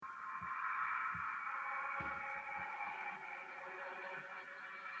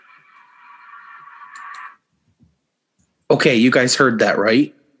Okay, you guys heard that,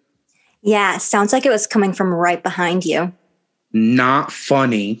 right? Yeah, sounds like it was coming from right behind you. Not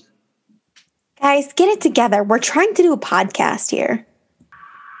funny. Guys, get it together. We're trying to do a podcast here.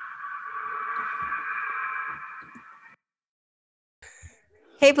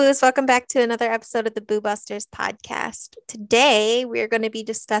 Hey, Boos, welcome back to another episode of the Boo Busters podcast. Today, we're going to be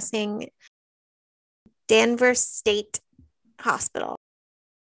discussing Danvers State Hospital.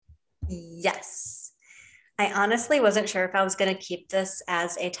 Yes. I honestly wasn't sure if I was going to keep this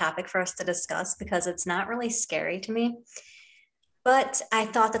as a topic for us to discuss because it's not really scary to me. But I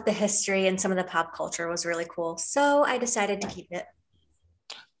thought that the history and some of the pop culture was really cool. So I decided to keep it.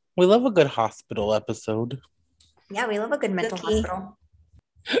 We love a good hospital episode. Yeah, we love a good mental Cookie. hospital.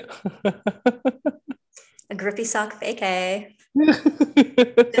 A grippy sock vacay.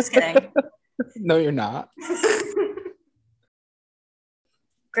 Just kidding. No, you're not.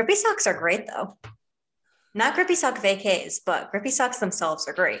 Grippy socks are great though. Not grippy sock vacays, but grippy socks themselves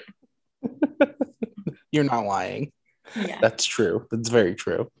are great. You're not lying. Yeah. That's true. That's very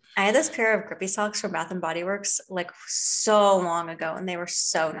true. I had this pair of grippy socks from Bath and Body Works like so long ago, and they were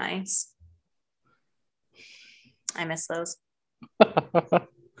so nice. I miss those.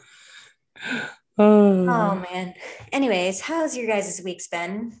 Oh man. Anyways, how's your guys' week's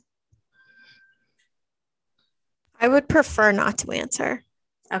been? I would prefer not to answer.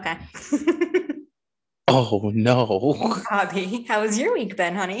 Okay. Oh no. Bobby, how has your week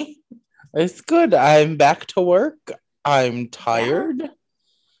been, honey? It's good. I'm back to work. I'm tired.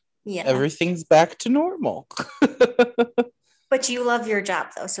 Yeah. Everything's back to normal. But you love your job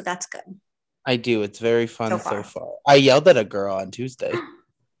though, so that's good. I do. It's very fun So so far. far. I yelled at a girl on Tuesday.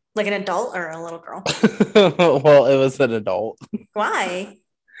 Like an adult or a little girl? Well, it was an adult. Why?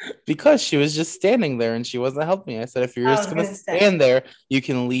 Because she was just standing there and she wasn't helping me. I said, if you're I just was going to gonna say. stand there, you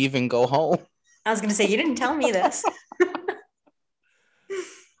can leave and go home. I was gonna say you didn't tell me this.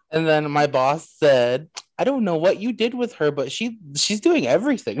 And then my boss said, I don't know what you did with her, but she's doing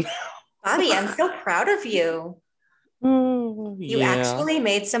everything. Bobby, I'm so proud of you. You Yeah. actually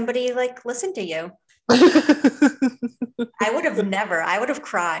made somebody like listen to you. I would have never. I would have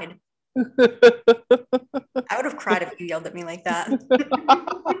cried. I would have cried if you yelled at me like that.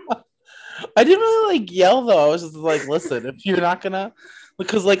 I didn't really like yell though. I was just like, listen, if you're not gonna,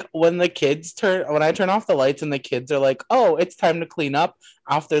 because like when I turn off the lights and the kids are like, oh, it's time to clean up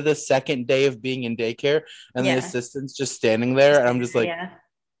after the second day of being in daycare, and Yeah. the assistant's just standing there, and I'm just like, yeah.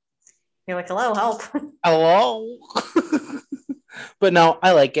 You're like, hello, help. hello. But no,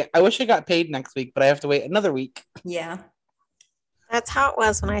 I like it. I wish I got paid next week, but I have to wait another week. Yeah. That's how it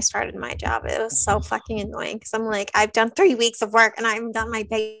was when I started my job. It was so fucking annoying because I'm like, I've done 3 weeks of work and I haven't done my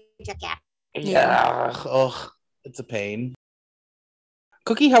paycheck yet. Yeah. Oh, it's a pain.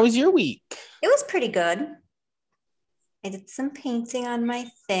 Cookie, how was your week? It was pretty good. I did some painting on my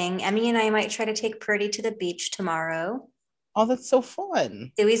thing. Emmy and I might try to take Purdy to the beach tomorrow. Oh, that's so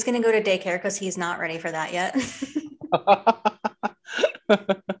fun. Dewey's going to go to daycare because he's not ready for that yet.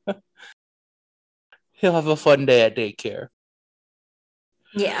 He'll have a fun day at daycare.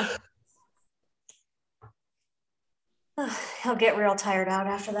 Yeah. He'll get real tired out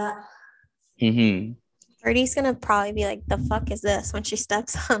after that. Mm-hmm. Birdie's going to probably be like, the fuck is this when she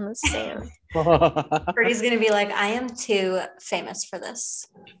steps on the sand? Purdy's going to be like, I am too famous for this.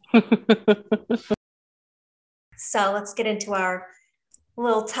 So let's get into our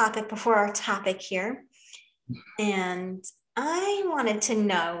little topic before our topic here. And I wanted to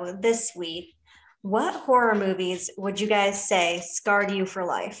know this week, what horror movies would you guys say scarred you for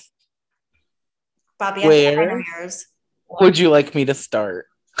life? Bobby, I feel like I know yours. Would you like me to start?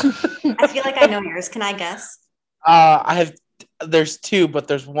 I feel like I know yours. Can I guess? There's two, but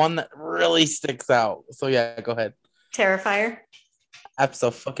there's one that really sticks out. So yeah, go ahead. Terrifier.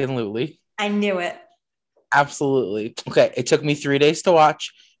 Absolutely. I knew it. Absolutely. Okay, it took me 3 days to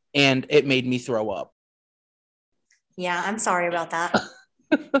watch, and it made me throw up. Yeah, I'm sorry about that.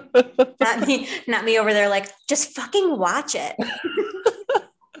 Not me over there like, just fucking watch it.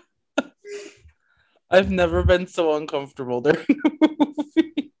 I've never been so uncomfortable during a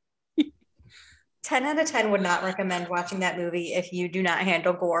movie. 10 out of 10 would not recommend watching that movie if you do not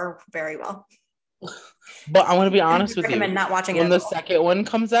handle gore very well. But I want to be honest with you. Recommend not watching it When at the all. second one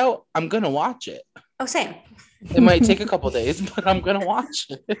comes out, I'm going to watch it. Oh, same. It might take a couple days, but I'm going to watch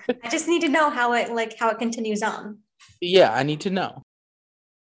it. I just need to know how it continues on. Yeah, I need to know.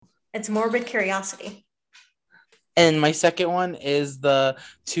 It's morbid curiosity. And my second one is the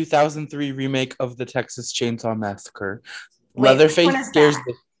 2003 remake of the Texas Chainsaw Massacre. Wait, which one Leatherface is scares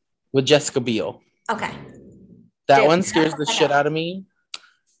that? with Jessica Biel. Okay. That Dude, one scares the shit out of me.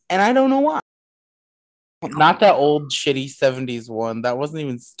 And I don't know why. Not that old shitty 70s one. That wasn't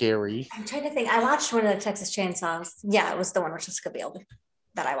even scary. I'm trying to think. I watched one of the Texas Chainsaws. Yeah, it was the one with Jessica Biel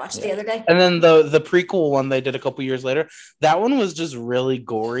that I watched the other day. And then the prequel one they did a couple years later, that one was just really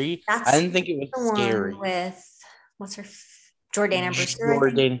gory. That's I didn't think it was the scary. one with what's her Jordana Brewster.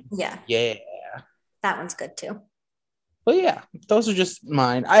 Jordan. Yeah, Yeah. that one's good too. But yeah, those are just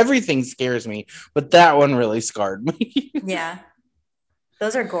mine. Everything scares me, but that one really scarred me. Yeah,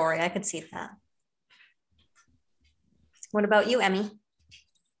 those are gory. I could see that. What about you, Emmy?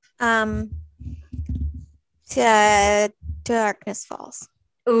 Darkness Falls.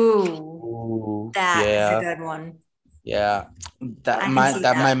 Ooh, that is a good one. Yeah, I can see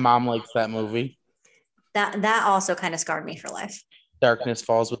my mom likes that movie. That also kind of scarred me for life. Darkness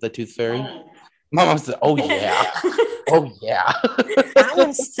Falls with the Tooth Fairy. My mom said, "Oh yeah, oh yeah." That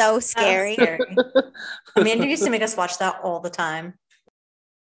one's so scary. Amanda used to make us watch that all the time.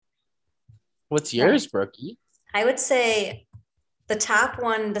 What's yours, Brookie? I would say the top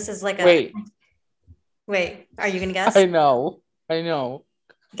one. This is like a Wait, are you gonna guess? I know.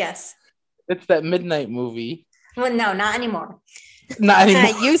 Guess. It's that midnight movie. Well, no, not anymore. Not anymore.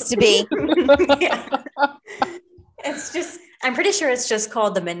 It used to be. Yeah. It's just, I'm pretty sure it's just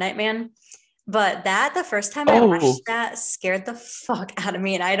called The Midnight Man. But the first time I watched that scared the fuck out of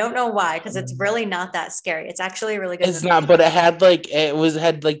me. And I don't know why, because it's really not that scary. It's actually really good. It's not, but it had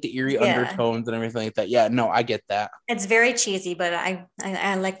the eerie undertones and everything like that. Yeah, no, I get that. It's very cheesy, but I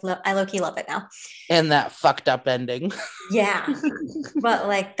low-key love it now. And that fucked up ending. Yeah. But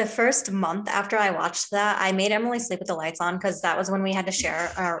like the first month after I watched that, I made Emily sleep with the lights on because that was when we had to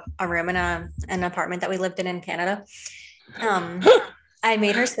share a room in an apartment that we lived in Canada. I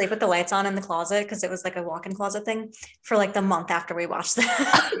made her sleep with the lights on in the closet because it was like a walk-in closet thing for like the month after we watched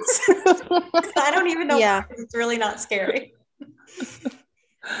that. I don't even know. Yeah. It's really not scary.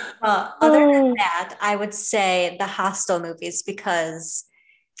 Other than that, I would say the Hostel movies because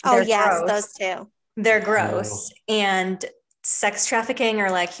yes, those two. They're gross. And sex trafficking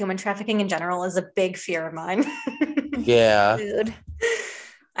or like human trafficking in general is a big fear of mine. Yeah. Dude,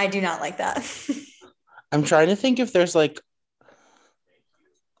 I do not like that. I'm trying to think if there's like,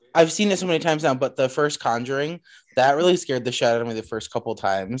 I've seen it so many times now, but the first Conjuring, that really scared the shit out of me the first couple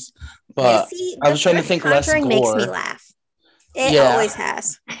times. But I was trying to think less gore. Conjuring makes me laugh. It always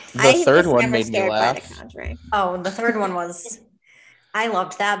has. The third one made me laugh. The third one was, I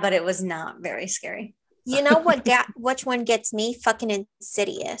loved that, but it was not very scary. You know which one gets me? Fucking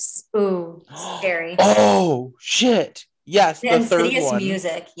Insidious. Ooh, scary. Oh, shit. Yes, the Insidious third one.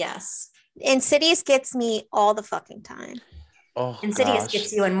 music, yes. Insidious gets me all the fucking time. Oh, Insidious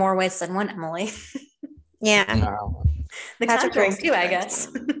gets you in more ways than one, Emily. Yeah. No. The Conjuring too, I guess.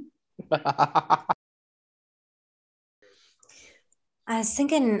 I was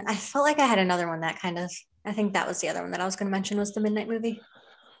thinking, I felt like I had another one that kind of, I think that was the other one that I was going to mention was the Midnight Movie.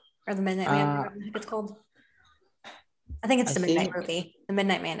 Or the Midnight Man, whatever it's called. I think it's the Midnight Movie. The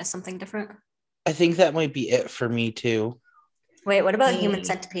Midnight Man is something different. I think that might be it for me too. Wait, what about Human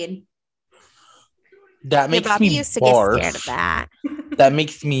Centipede? That makes me used to get scared of that. That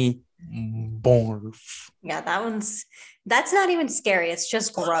makes me barf. Yeah, that's not even scary. It's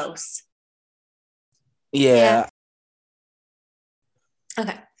just gross. Yeah.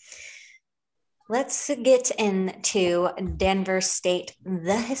 Okay. Let's get into Danvers State,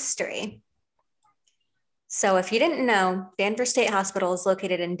 the history. So if you didn't know, Danvers State Hospital is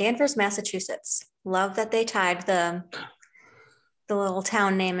located in Danvers, Massachusetts. Love that they tied the little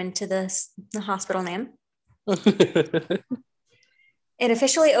town name into the hospital name. It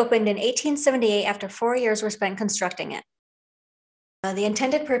officially opened in 1878 after 4 years were spent constructing it. The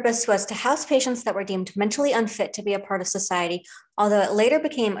intended purpose was to house patients that were deemed mentally unfit to be a part of society, although it later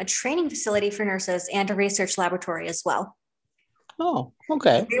became a training facility for nurses and a research laboratory as well. Oh,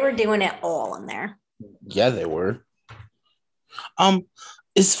 okay. They were doing it all in there. Yeah, they were.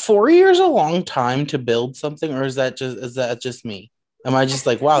 Is 4 years a long time to build something, or is that just me? Am I just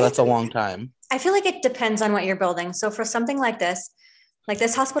like, wow, that's a long time? I feel like it depends on what you're building. So for something like this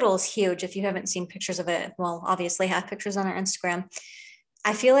hospital is huge. If you haven't seen pictures of it, well, obviously have pictures on our Instagram.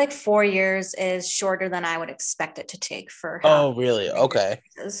 I feel like 4 years is shorter than I would expect it to take for. Oh, really? Okay.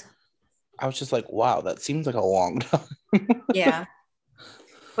 I was just like, wow, that seems like a long time. Yeah.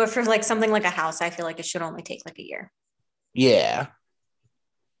 But for like something like a house, I feel like it should only take like a year. Yeah.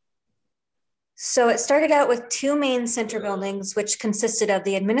 So it started out with 2 main center buildings, which consisted of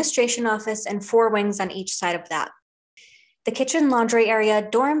the administration office and 4 wings on each side of that. The kitchen, laundry area,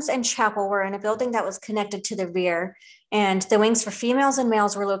 dorms, and chapel were in a building that was connected to the rear, and the wings for females and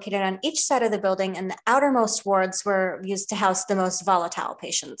males were located on each side of the building, and the outermost wards were used to house the most volatile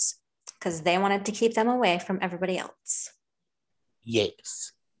patients. because they wanted to keep them away from everybody else.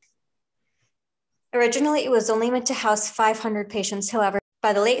 Yes. Originally, it was only meant to house 500 patients. However,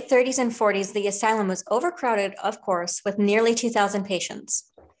 by the late 30s and 40s, the asylum was overcrowded, of course, with nearly 2,000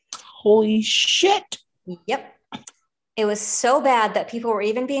 patients. Holy shit. Yep. It was so bad that people were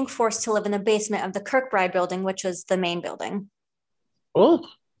even being forced to live in the basement of the Kirkbride building, which was the main building. Oh.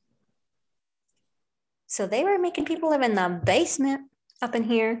 So they were making people live in the basement up in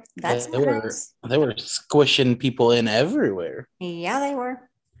here. That's They not were nice. they were squishing people in everywhere. Yeah, they were.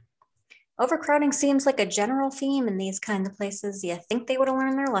 Overcrowding seems like a general theme in these kinds of places. You think they would have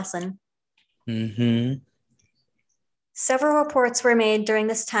learned their lesson. Mm-hmm. Several reports were made during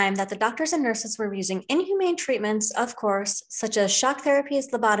this time that the doctors and nurses were using inhumane treatments, of course, such as shock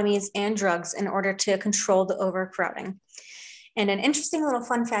therapies, lobotomies, and drugs in order to control the overcrowding. And an interesting little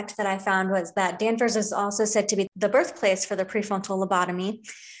fun fact that I found was that Danvers is also said to be the birthplace for the prefrontal lobotomy.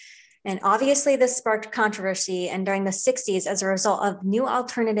 And obviously this sparked controversy, and during the 60s, as a result of new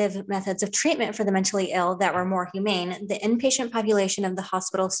alternative methods of treatment for the mentally ill that were more humane, the inpatient population of the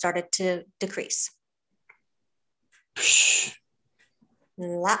hospital started to decrease.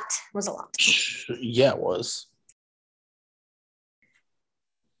 That was a lot. Yeah, it was.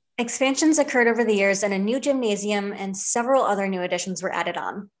 Expansions occurred over the years, and a new gymnasium and several other new additions were added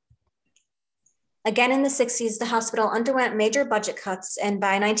on. Again, in the 60s, the hospital underwent major budget cuts, and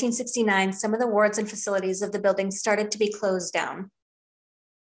by 1969, some of the wards and facilities of the building started to be closed down.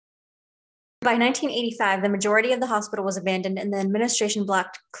 By 1985, the majority of the hospital was abandoned, and the administration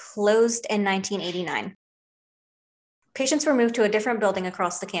block closed in 1989. Patients were moved to a different building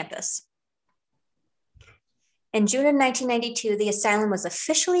across the campus. In June of 1992, the asylum was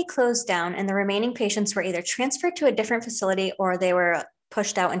officially closed down, and the remaining patients were either transferred to a different facility or they were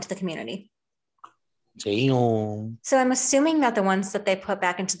pushed out into the community. Damn. So I'm assuming that the ones that they put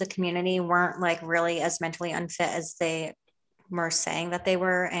back into the community weren't like really as mentally unfit as they were saying that they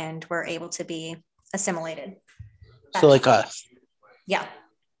were, and were able to be assimilated. So like us. Yeah.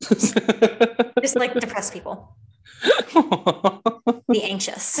 Just like depressed people. The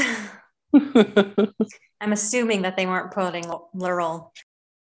anxious. I'm assuming that they weren't putting literal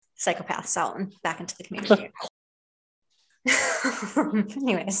psychopaths out and back into the community.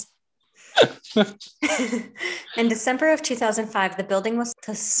 Anyways. In December of 2005, the building was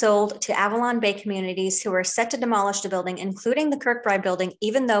sold to Avalon Bay Communities, who were set to demolish the building, including the Kirkbride building,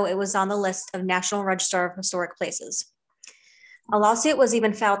 even though it was on the list of National Register of Historic Places. A lawsuit was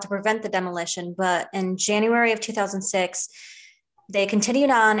even filed to prevent the demolition, but in January of 2006, they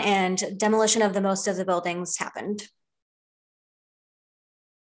continued on and demolition of the most of the buildings happened.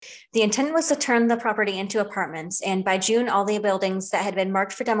 The intent was to turn the property into apartments, and by June, all the buildings that had been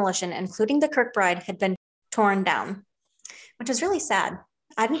marked for demolition, including the Kirkbride, had been torn down, which is really sad.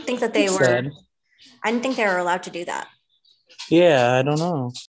 I didn't think that they were. Sad. I didn't think they were allowed to do that. Yeah, I don't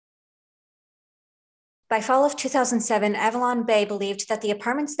know. By fall of 2007, Avalon Bay believed that the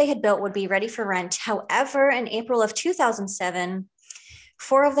apartments they had built would be ready for rent. However, in April of 2007,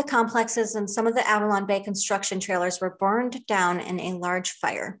 4 of the complexes and some of the Avalon Bay construction trailers were burned down in a large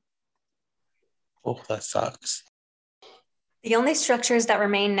fire. Oh, that sucks. The only structures that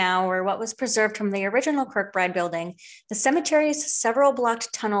remain now were what was preserved from the original Kirkbride building, the cemeteries, several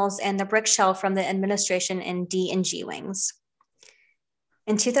blocked tunnels, and the brick shell from the administration in D and G wings.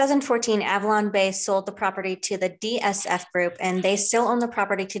 In 2014, Avalon Bay sold the property to the DSF Group, and they still own the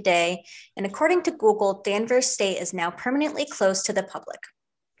property today. And according to Google, Danvers State is now permanently closed to the public.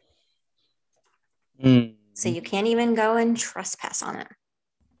 So you can't even go and trespass on it.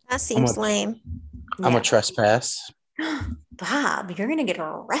 That seems lame. I'm a trespass. Bob, you're going to get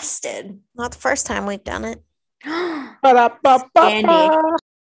arrested. Not the first time we've done it. Andy.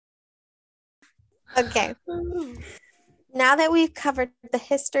 Okay. Now that we've covered the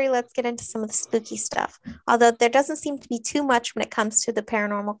history, let's get into some of the spooky stuff. Although there doesn't seem to be too much when it comes to the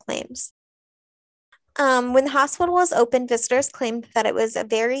paranormal claims. When the hospital was open, visitors claimed that it was a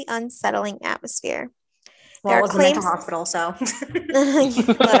very unsettling atmosphere. Well, it was a mental hospital, so.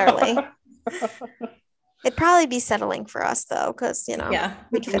 Literally. It'd probably be settling for us, though, because, you know. Yeah,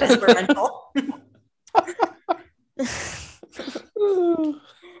 we'd fit as we're mental.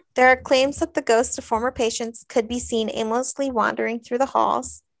 There are claims that the ghosts of former patients could be seen aimlessly wandering through the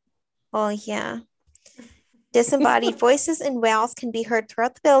halls. Oh, yeah. Disembodied voices and wails can be heard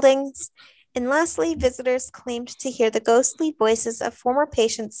throughout the buildings. And lastly, visitors claimed to hear the ghostly voices of former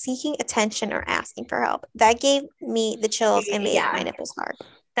patients seeking attention or asking for help. That gave me the chills and made my nipples hard.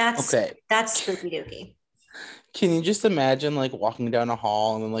 That's spooky dooky. Can you just imagine like walking down a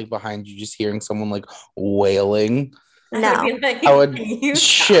hall and then like behind you just hearing someone like wailing? No, would be like, I would "Can you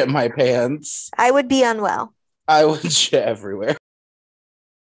shit stop?" my pants. I would be unwell. I would shit everywhere.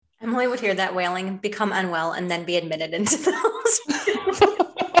 Emily would hear that wailing, become unwell, and then be admitted into the hospital.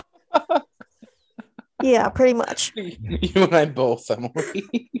 Yeah, pretty much. You and I both,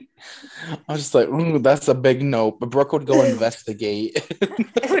 Emily. I was just like, ooh, that's a big nope. But Brooke would go investigate.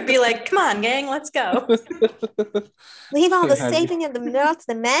 It would be like, come on, gang, let's go. Leave all the saving of the middle to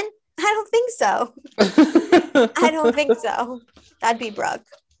the men? I don't think so. I don't think so. That'd be Brooke.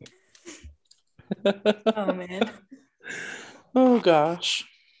 Oh, man. Oh, gosh.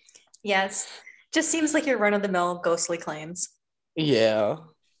 Yes. Just seems like your run-of-the-mill ghostly claims. Yeah.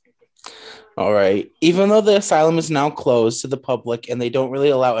 All right. Even though the asylum is now closed to the public and they don't really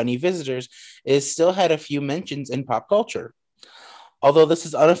allow any visitors, it has still had a few mentions in pop culture. Although this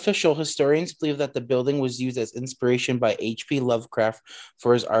is unofficial, historians believe that the building was used as inspiration by H.P. Lovecraft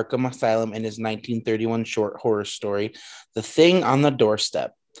for his Arkham Asylum in his 1931 short horror story, The Thing on the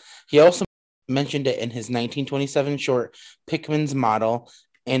Doorstep. He also mentioned it in his 1927 short Pickman's Model,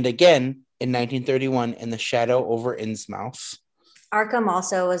 and again in 1931 in The Shadow over Innsmouth. Arkham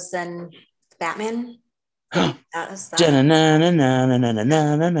also was in Batman. That was that,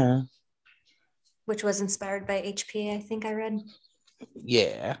 Ja-na-na-na-na-na-na-na-na. which was inspired by HP, I think I read.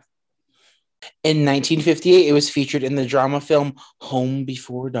 Yeah. In 1958, it was featured in the drama film Home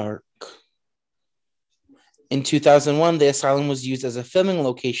Before Dark. In 2001, the asylum was used as a filming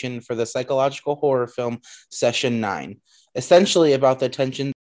location for the psychological horror film Session 9, essentially about the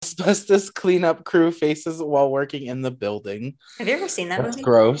tension asbestos cleanup crew faces while working in the building. Have you ever seen that That's movie?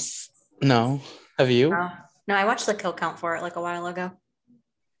 gross. No. Have you? No, I watched the kill count for it like a while ago.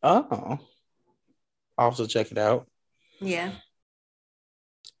 Oh. I'll also check it out. Yeah.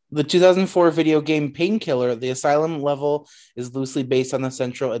 The 2004 video game Painkiller, the asylum level is loosely based on the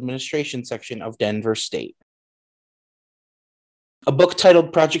Central Administration section of Denver State. A book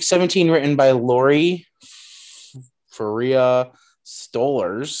titled Project 17, written by Lori Faria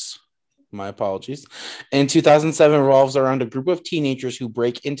Stolars, my apologies, in 2007 revolves around a group of teenagers who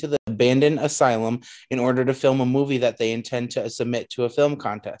break into the abandoned asylum in order to film a movie that they intend to submit to a film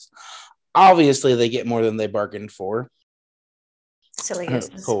contest. Obviously, they get more than they bargained for. Silly Of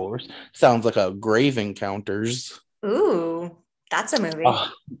gooses. course. Sounds like a Grave Encounters. Ooh, that's a movie.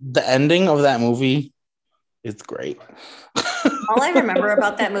 The ending of that movie is great. All I remember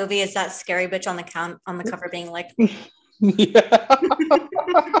about that movie is that scary bitch on the cover being like, Yeah.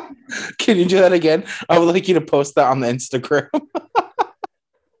 Can you do that again? I would like you to post that on the Instagram.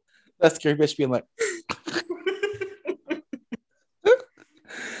 That scary bitch being like,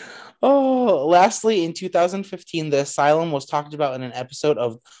 oh, lastly, in 2015, the asylum was talked about in an episode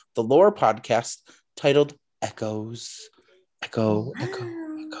of the Lore podcast titled Echoes. Echo, echo,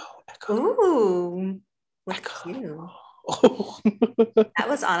 echo, echo. ooh, look at Echo. you. Oh. That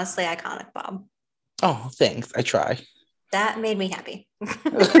was honestly iconic, Bob. Oh, thanks. I try. That made me happy.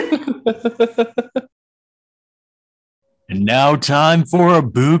 And now time for a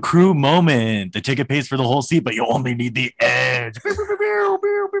Boo Crew moment. The ticket pays for the whole seat, but you only need the edge.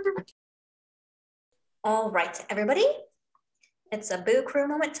 All right, everybody. It's a Boo Crew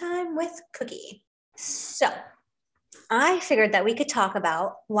moment time with Cookie. So, I figured that we could talk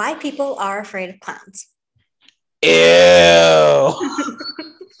about why people are afraid of clowns. Ew.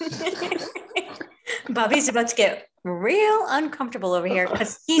 Bobby's about to get real uncomfortable over here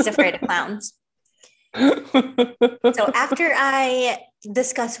because he's afraid of clowns. So after I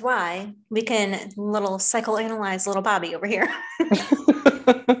discuss why, we can psychoanalyze little Bobby over here.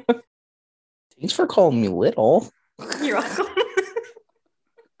 Thanks for calling me little. You're welcome.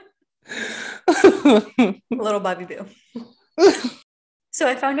 Little Bobby Boo. So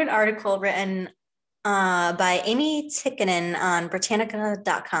I found an article written by Amy Tikkanen on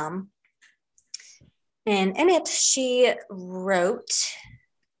Britannica.com. And in it, she wrote,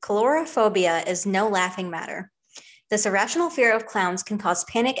 "Coulrophobia is no laughing matter. This irrational fear of clowns can cause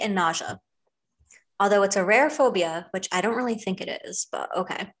panic and nausea. Although it's a rare phobia, which I don't really think it is, but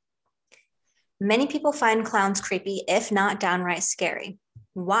okay. Many people find clowns creepy, if not downright scary.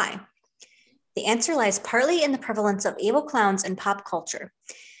 Why? The answer lies partly in the prevalence of evil clowns in pop culture.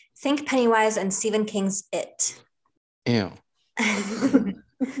 Think Pennywise and Stephen King's It." Ew.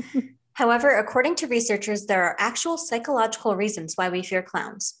 However, according to researchers, there are actual psychological reasons why we fear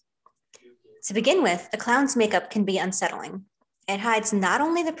clowns. To begin with, a clown's makeup can be unsettling. It hides not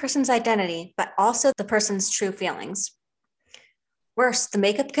only the person's identity, but also the person's true feelings. Worse, the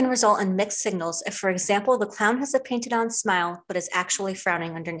makeup can result in mixed signals if, for example, the clown has a painted-on smile but is actually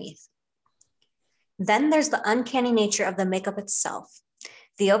frowning underneath. Then there's the uncanny nature of the makeup itself.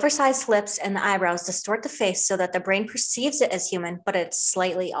 The oversized lips and the eyebrows distort the face so that the brain perceives it as human, but it's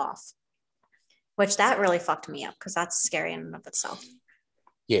slightly off. Which that really fucked me up because that's scary in and of itself.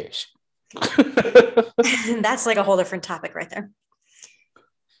 Yes. That's like a whole different topic right there.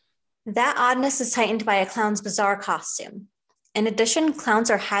 That oddness is heightened by a clown's bizarre costume. In addition, clowns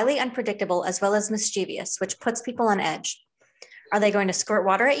are highly unpredictable as well as mischievous, which puts people on edge. Are they going to squirt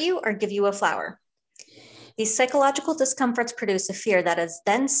water at you or give you a flower? These psychological discomforts produce a fear that is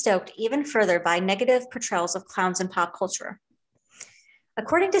then stoked even further by negative portrayals of clowns in pop culture.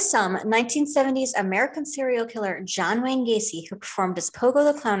 According to some, 1970s American serial killer John Wayne Gacy, who performed as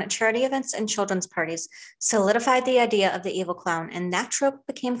Pogo the Clown at charity events and children's parties, solidified the idea of the evil clown, and that trope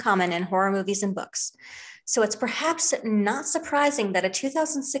became common in horror movies and books. So it's perhaps not surprising that a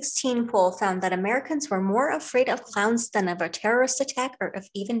 2016 poll found that Americans were more afraid of clowns than of a terrorist attack or of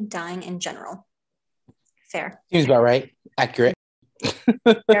even dying in general. Fair. Seems about right. Accurate.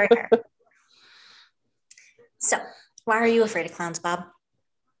 Very fair. So, why are you afraid of clowns, Bob?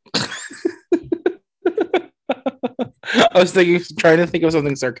 I was trying to think of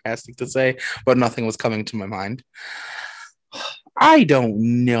something sarcastic to say, but nothing was coming to my mind. I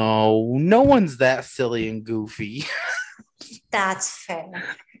don't know. No one's that silly and goofy. That's fair.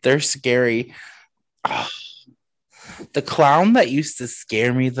 They're scary. The clown that used to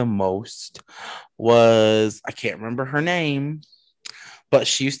scare me the most was, I can't remember her name, but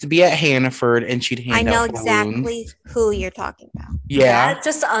she used to be at Hannaford and she'd hand I know out exactly balloons. who you're talking about. Yeah. That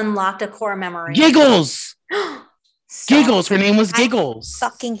just unlocked a core memory. Giggles. Stop. Giggles. Her name was Giggles.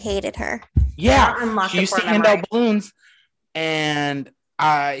 Fucking hated her. Yeah. That unlocked She a used core to hand memory. out balloons and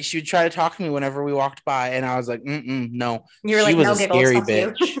she would try to talk to me whenever we walked by, and I was like, no. You were She like, was no, a Giggles, scary fuck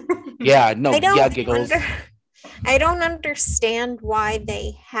bitch. you. Yeah, no, I don't yeah, Giggles. I don't understand why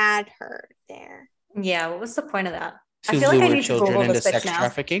they had her there. Yeah, what was the point of that? To I feel like I lure need to children Google into this bitch sex now.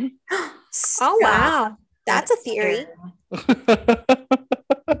 trafficking. Oh, wow. That's a theory. scary.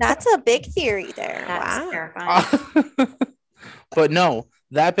 That's a big theory there. That's Wow. terrifying. But no,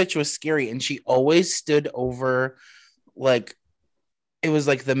 that bitch was scary, and she always stood over, like, it was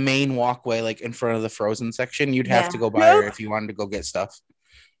like the main walkway, like in front of the Frozen section. You'd have Yeah. to go by her if you wanted to go get stuff.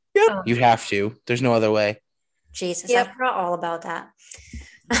 Oh, You'd have to. There's no other way. Jesus, Yep. I forgot all about that.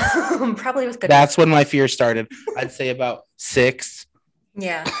 Probably with good. That's when my fear started. I'd say about 6.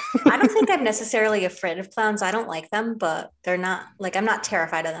 Yeah. I don't think I'm necessarily afraid of clowns. I don't like them, but they're not like I'm not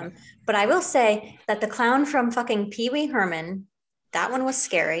terrified of them. But I will say that the clown from fucking Pee Wee Herman, that one was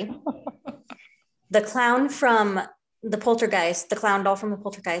scary. The clown from the Poltergeist, the clown doll from the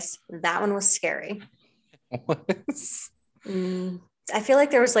Poltergeist, that one was scary. I feel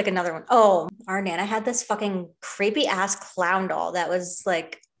like there was like another one. Oh, our Nana had this fucking creepy ass clown doll that was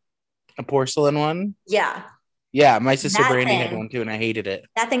like, A porcelain one? yeah, Yeah, my sister That Brandy had thing. one too, and I hated it.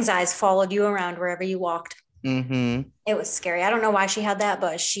 that thing's eyes followed you around wherever you walked. Mm-hmm. It was scary. I don't know why she had that,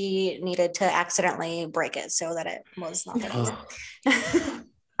 but she needed to accidentally break it so that it was not there.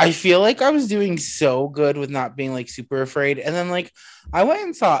 I feel like I was doing so good with not being like super afraid. And then like I went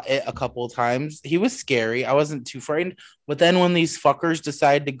and saw it a couple of times. He was scary. I wasn't too frightened. But then when these fuckers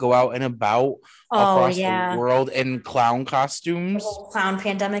decided to go out and about across the world in clown The costumes. whole clown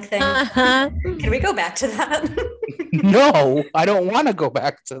pandemic thing. Uh-huh. Can we go back to that? No, I don't want to go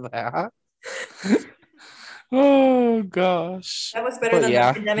back to that. Oh gosh. That was better But than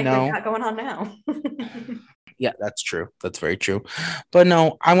yeah, the pandemic no. we've got going on now. Yeah, that's true. That's very true. But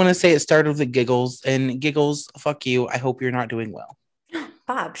no, I want to say it started with the Giggles, and Giggles, fuck you. I hope you're not doing well.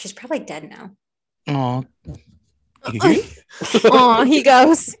 Bob, she's probably dead now. Oh. Oh, he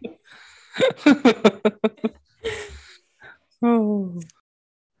goes. Oh.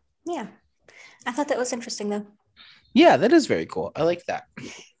 Yeah. I thought that was interesting though. Yeah, that is very cool. I like that.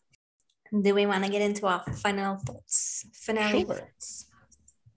 Do we want to get into our final thoughts? Finale Sure. thoughts?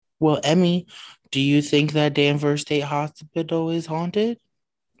 Well, Emmy, do you think that Danvers State Hospital is haunted?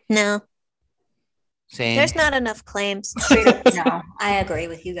 No, Same. there's not enough claims. No, I agree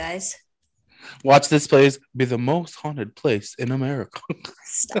with you guys. Watch this place be the most haunted place in America.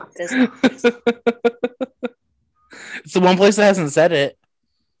 Stop this. It's the one place that hasn't said it.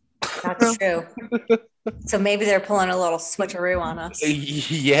 That's true. So maybe they're pulling a little switcheroo on us.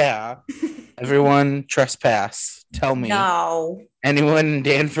 Yeah. Everyone trespass. Tell me. No. Anyone in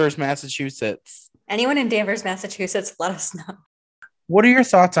Danvers, Massachusetts. Anyone in Danvers, Massachusetts, let us know. What are your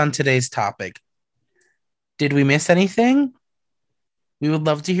thoughts on today's topic? Did we miss anything? We would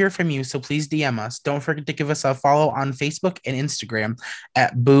love to hear from you, so please DM us. Don't forget to give us a follow on Facebook and Instagram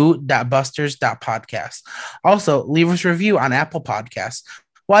at boo.busters.podcast. Also, leave us a review on Apple Podcasts.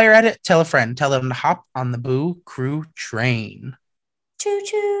 While you're at it, tell a friend. Tell them to hop on the Boo Crew train. Choo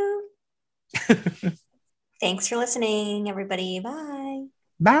choo. Thanks for listening, everybody. Bye.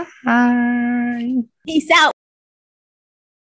 Bye. Peace out.